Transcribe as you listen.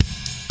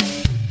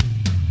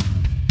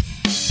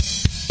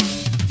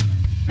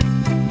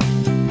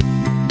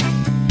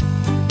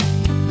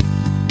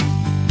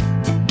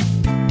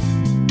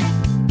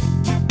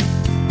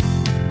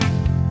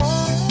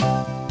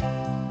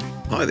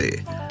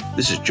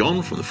This is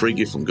John from the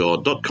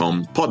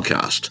freegiftfromgod.com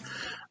podcast.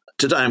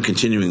 Today I'm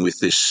continuing with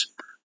this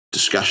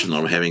discussion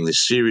I'm having,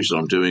 this series that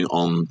I'm doing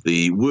on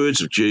the words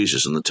of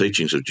Jesus and the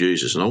teachings of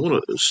Jesus. And I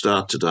want to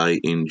start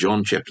today in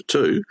John chapter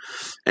 2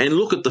 and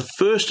look at the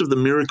first of the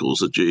miracles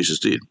that Jesus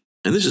did.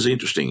 And this is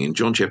interesting. In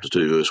John chapter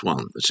 2, verse 1,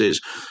 it says,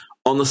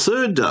 "On the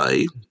third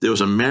day there was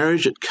a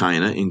marriage at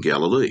Cana in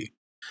Galilee,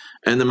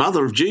 and the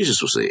mother of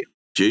Jesus was there.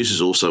 Jesus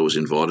also was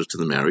invited to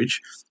the marriage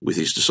with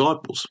his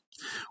disciples.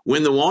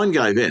 When the wine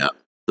gave out,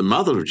 the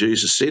mother of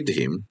Jesus said to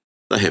him,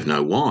 'They have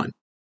no wine.'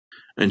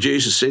 And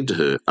Jesus said to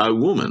her, 'O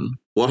woman,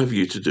 what have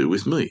you to do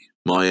with me?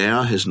 My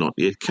hour has not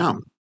yet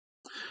come.'"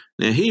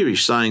 Now here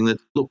he's saying that,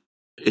 look,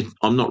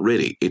 I'm not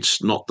ready.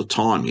 It's not the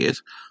time yet.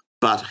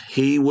 But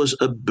he was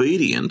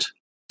obedient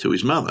to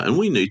his mother. And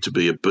we need to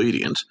be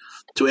obedient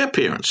to our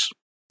parents.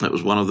 That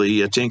was one of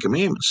the 10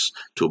 commandments,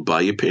 to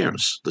obey your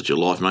parents, that your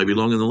life may be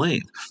long in the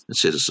land. It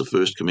says it's the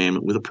first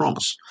commandment with a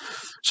promise.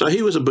 So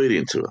he was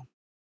obedient to her.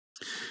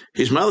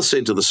 His mother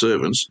said to the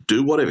servants,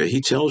 "Do whatever he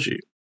tells you."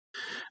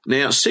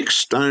 Now 6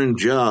 stone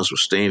jars were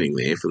standing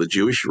there for the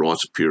Jewish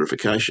rites of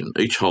purification,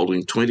 each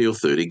holding 20 or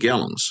 30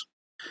 gallons.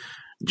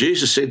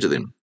 Jesus said to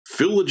them,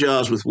 "Fill the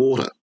jars with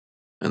water,"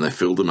 and they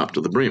filled them up to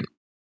the brim.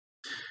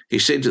 He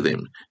said to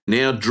them,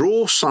 "Now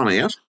draw some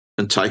out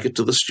and take it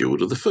to the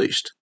steward of the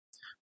feast."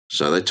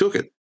 So they took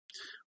it.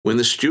 When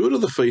the steward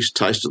of the feast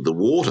tasted the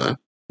water,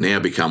 now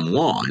become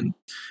wine,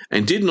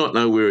 and did not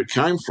know where it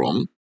came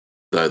from,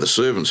 though the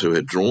servants who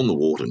had drawn the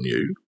water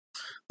knew,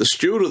 the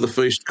steward of the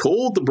feast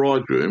called the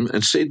bridegroom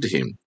and said to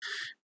him,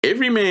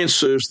 "Every man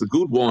serves the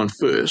good wine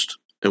first,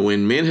 and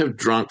when men have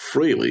drunk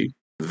freely,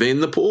 then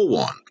the poor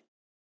wine.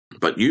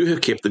 But you have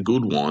kept the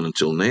good wine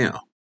until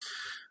now."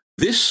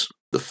 This,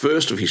 the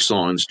first of his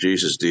signs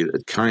Jesus did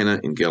at Cana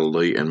in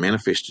Galilee, and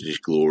manifested his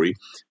glory,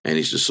 and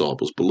his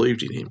disciples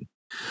believed in him.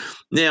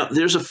 Now,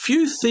 there's a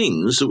few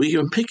things that we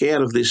can pick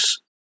out of this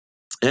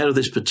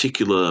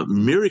particular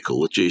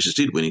miracle that Jesus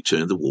did when he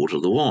turned the water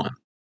to the wine.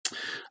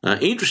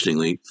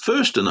 Interestingly,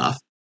 first enough,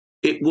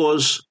 it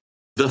was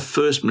the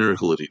first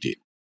miracle that he did.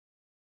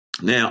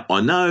 Now,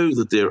 I know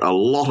that there are a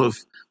lot of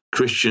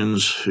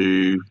Christians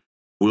who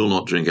will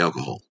not drink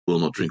alcohol, will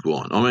not drink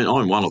wine. I mean,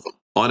 I'm one of them.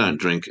 I don't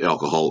drink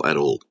alcohol at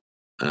all.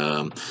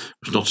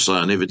 It's not to say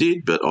I never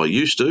did, but I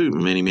used to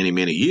many, many,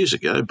 many years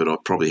ago, but I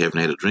probably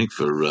haven't had a drink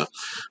for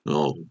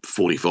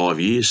 45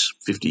 years,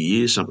 50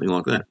 years, something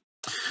like that.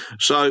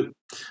 So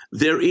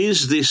there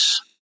is this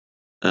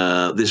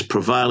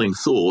prevailing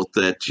thought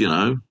that,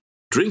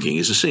 drinking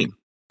is a sin.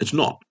 It's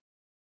not.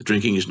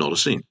 Drinking is not a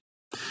sin.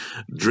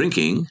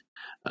 Drinking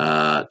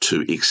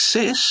to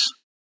excess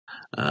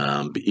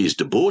is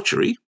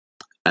debauchery,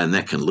 and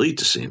that can lead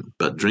to sin,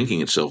 but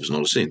drinking itself is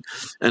not a sin.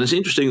 And it's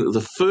interesting that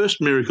the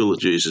first miracle that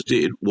Jesus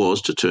did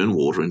was to turn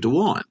water into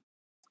wine.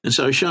 And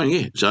so he's showing,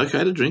 it's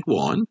okay to drink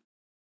wine,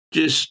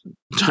 just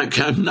don't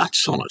go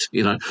nuts on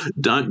it,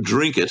 Don't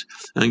drink it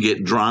and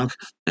get drunk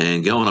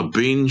and go on a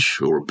binge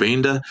or a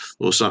bender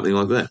or something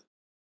like that.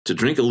 To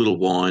drink a little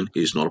wine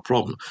is not a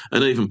problem.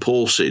 And even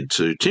Paul said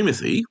to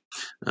Timothy,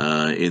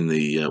 in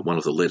the one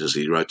of the letters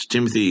he wrote to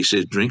Timothy, he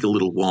said, "Drink a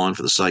little wine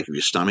for the sake of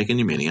your stomach and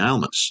your many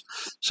ailments."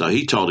 So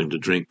he told him to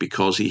drink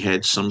because he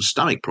had some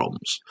stomach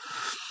problems.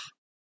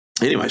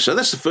 Anyway, so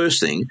that's the first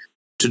thing.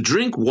 To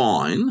drink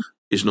wine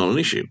is not an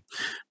issue.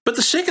 But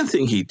the second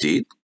thing he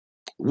did,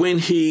 when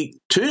he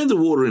turned the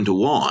water into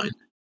wine,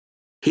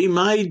 he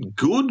made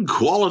good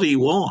quality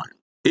wine.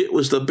 It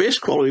was the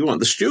best quality wine.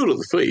 The steward of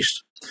the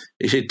feast,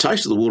 he said,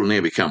 "Taste of the water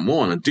now become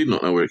wine," and did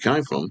not know where it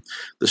came from.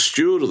 The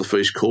steward of the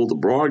feast called the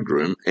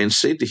bridegroom and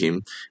said to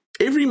him,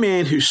 "Every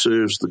man who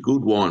serves the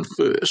good wine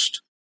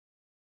first,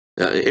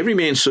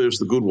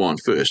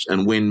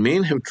 and when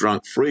men have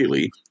drunk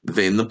freely,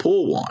 then the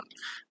poor wine.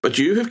 But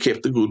you have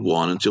kept the good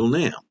wine until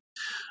now."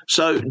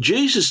 So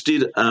Jesus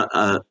did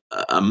a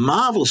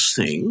marvelous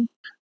thing.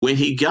 When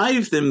he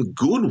gave them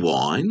good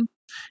wine,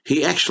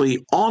 he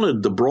actually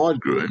honoured the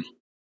bridegroom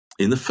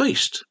in the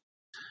feast.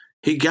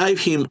 He gave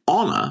him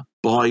honour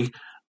by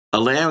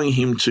allowing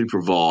him to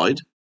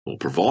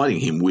providing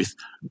him with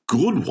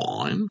good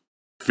wine,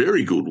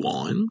 very good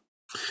wine,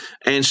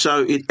 and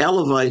so it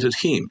elevated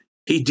him.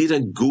 He did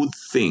a good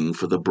thing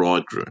for the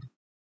bridegroom.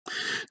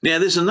 Now,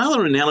 there's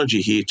another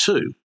analogy here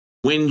too.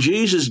 When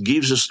Jesus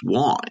gives us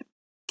wine,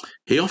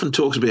 he often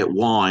talks about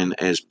wine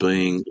as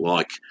being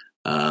like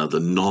the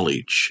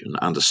knowledge and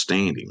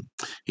understanding.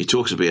 He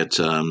talks about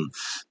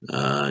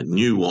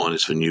new wine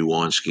is for new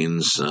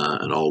wineskins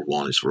and old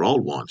wine is for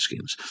old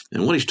wineskins.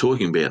 And what he's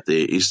talking about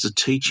there is the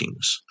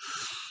teachings.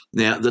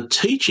 Now, the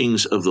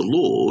teachings of the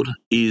Lord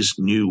is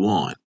new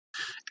wine,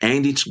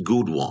 and it's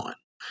good wine.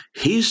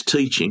 His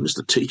teachings,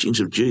 the teachings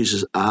of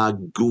Jesus, are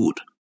good.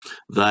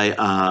 They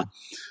are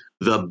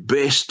the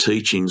best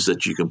teachings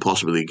that you can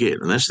possibly get.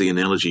 And that's the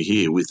analogy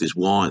here with this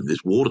wine,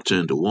 this water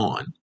turned to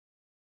wine.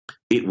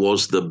 It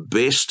was the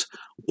best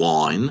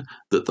wine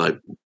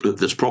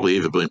that's probably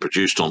ever been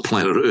produced on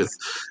planet Earth.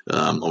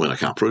 I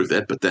can't prove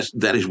that, but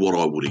that is what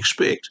I would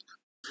expect.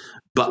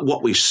 But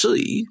what we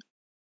see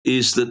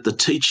is that the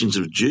teachings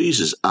of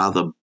Jesus are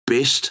the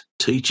best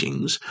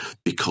teachings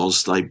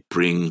because they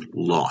bring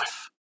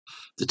life.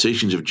 The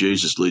teachings of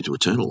Jesus lead to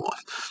eternal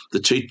life. The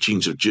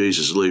teachings of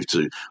Jesus lead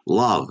to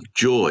love,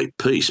 joy,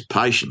 peace,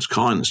 patience,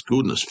 kindness,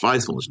 goodness,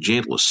 faithfulness,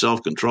 gentleness,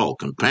 self-control,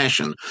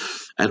 compassion,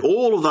 and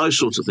all of those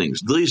sorts of things.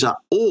 These are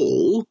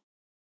all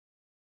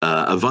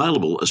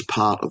available as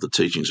part of the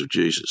teachings of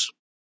Jesus.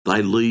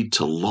 They lead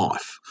to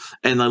life,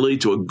 and they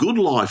lead to a good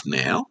life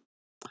now,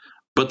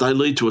 but they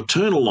lead to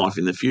eternal life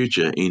in the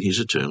future in his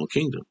eternal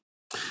kingdom.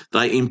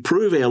 They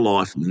improve our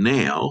life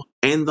now,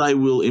 and they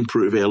will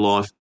improve our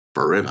life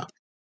forever.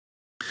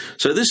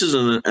 So this is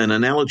an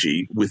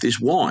analogy with this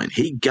wine.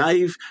 He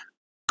gave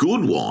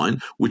good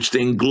wine, which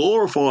then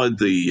glorified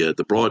the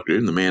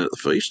bridegroom, the man at the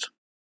feast.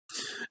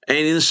 And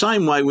in the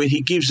same way, when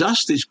he gives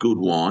us this good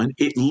wine,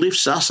 it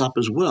lifts us up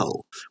as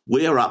well.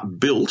 We are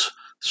upbuilt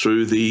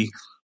through the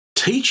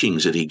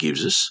teachings that he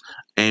gives us,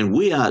 and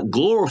we are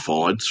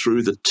glorified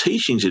through the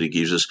teachings that he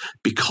gives us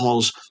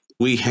because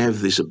we have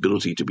this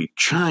ability to be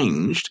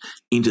changed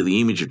into the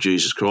image of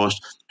Jesus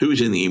Christ, who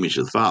is in the image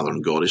of the Father,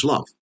 and God is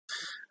love.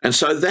 And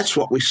so that's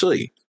what we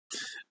see.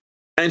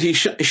 And he's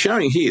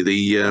showing here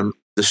the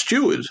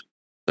steward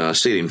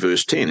said in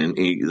verse 10,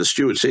 and the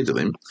steward said to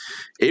them,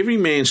 "Every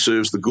man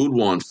serves the good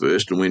wine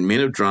first, and when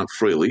men have drunk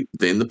freely,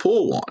 then the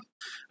poor wine."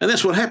 And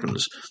that's what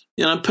happens.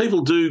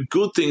 People do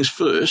good things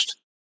first,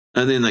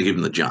 and then they give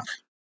them the junk.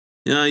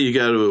 You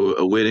go to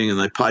a wedding and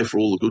they pay for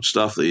all the good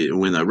stuff.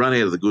 When they run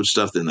out of the good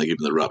stuff, then they give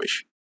them the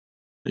rubbish.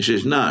 He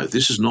says, no,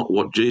 this is not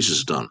what Jesus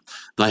has done.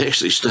 They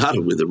actually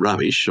started with the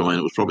rubbish. I mean,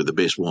 it was probably the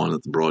best wine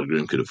that the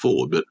bridegroom could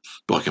afford, but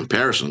by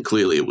comparison,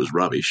 clearly it was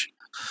rubbish.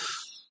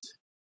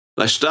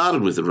 They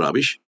started with the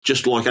rubbish,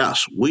 just like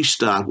us. We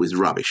start with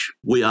rubbish.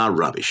 We are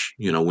rubbish.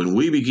 When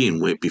we begin,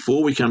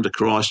 before we come to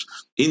Christ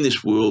in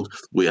this world,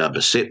 we are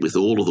beset with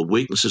all of the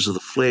weaknesses of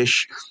the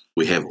flesh.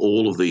 We have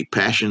all of the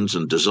passions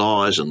and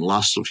desires and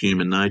lusts of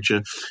human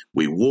nature.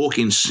 We walk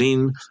in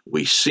sin.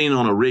 We sin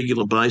on a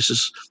regular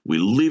basis. We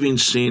live in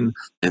sin,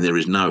 and there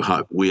is no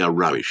hope. We are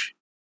rubbish.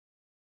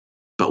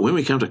 But when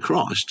we come to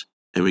Christ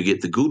and we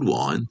get the good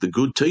wine, the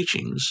good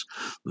teachings,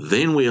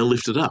 then we are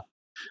lifted up.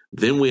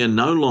 Then we are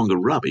no longer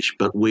rubbish,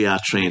 but we are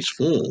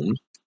transformed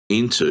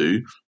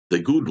into the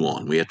good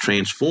wine. We are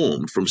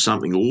transformed from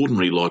something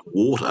ordinary like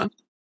water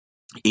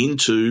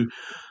into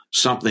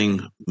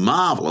something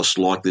marvelous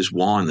like this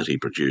wine that he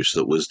produced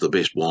that was the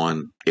best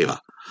wine ever.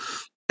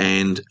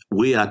 And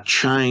we are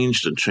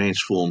changed and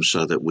transformed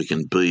so that we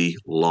can be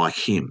like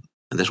him.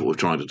 And that's what we're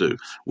trying to do.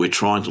 We're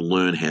trying to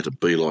learn how to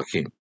be like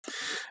him.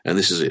 And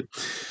this is it.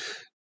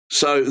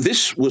 So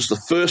this was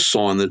the first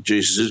sign that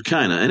Jesus is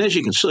Cana. And as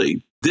you can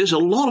see, there's a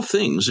lot of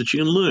things that you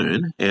can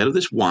learn out of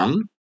this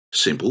one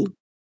simple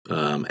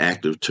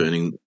act of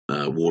turning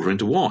water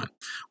into wine.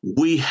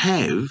 We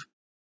have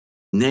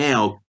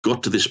now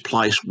got to this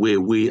place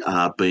where we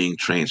are being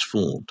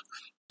transformed.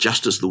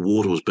 Just as the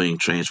water was being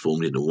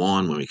transformed into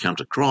wine when we come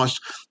to Christ,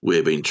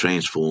 we're being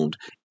transformed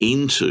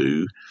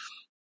into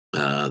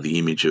the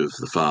image of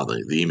the Father,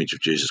 the image of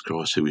Jesus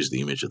Christ, who is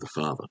the image of the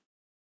Father.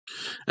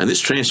 And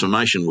this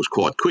transformation was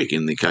quite quick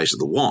in the case of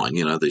the wine.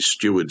 The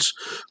stewards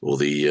or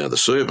the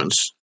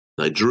servants,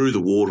 they drew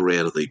the water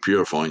out of the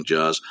purifying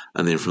jars,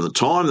 and then from the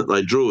time that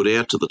they drew it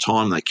out to the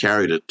time they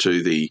carried it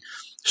to the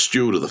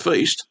steward of the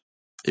feast,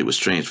 it was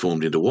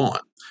transformed into wine.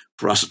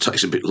 For us, it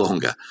takes a bit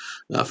longer.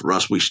 For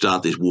us, we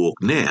start this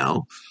walk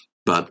now,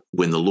 but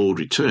when the Lord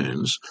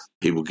returns,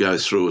 he will go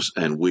through us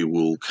and we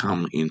will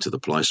come into the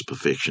place of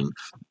perfection in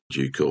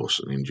due course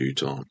and in due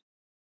time.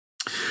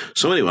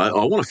 So anyway,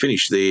 I want to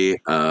finish there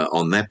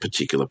on that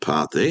particular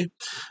part there.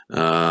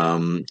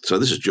 So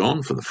this is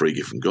John from the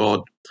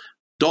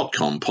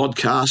freegiftfromgod.com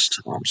podcast.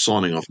 I'm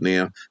signing off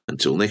now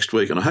until next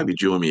week, and I hope you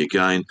join me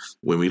again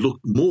when we look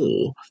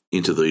more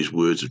into these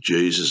words of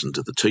Jesus and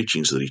to the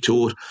teachings that he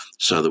taught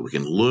so that we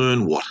can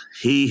learn what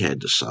he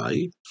had to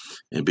say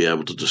and be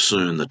able to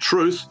discern the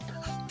truth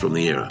from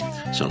the error.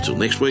 So until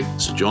next week,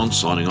 this is John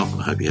signing off,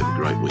 and I hope you have a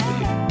great week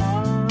ahead.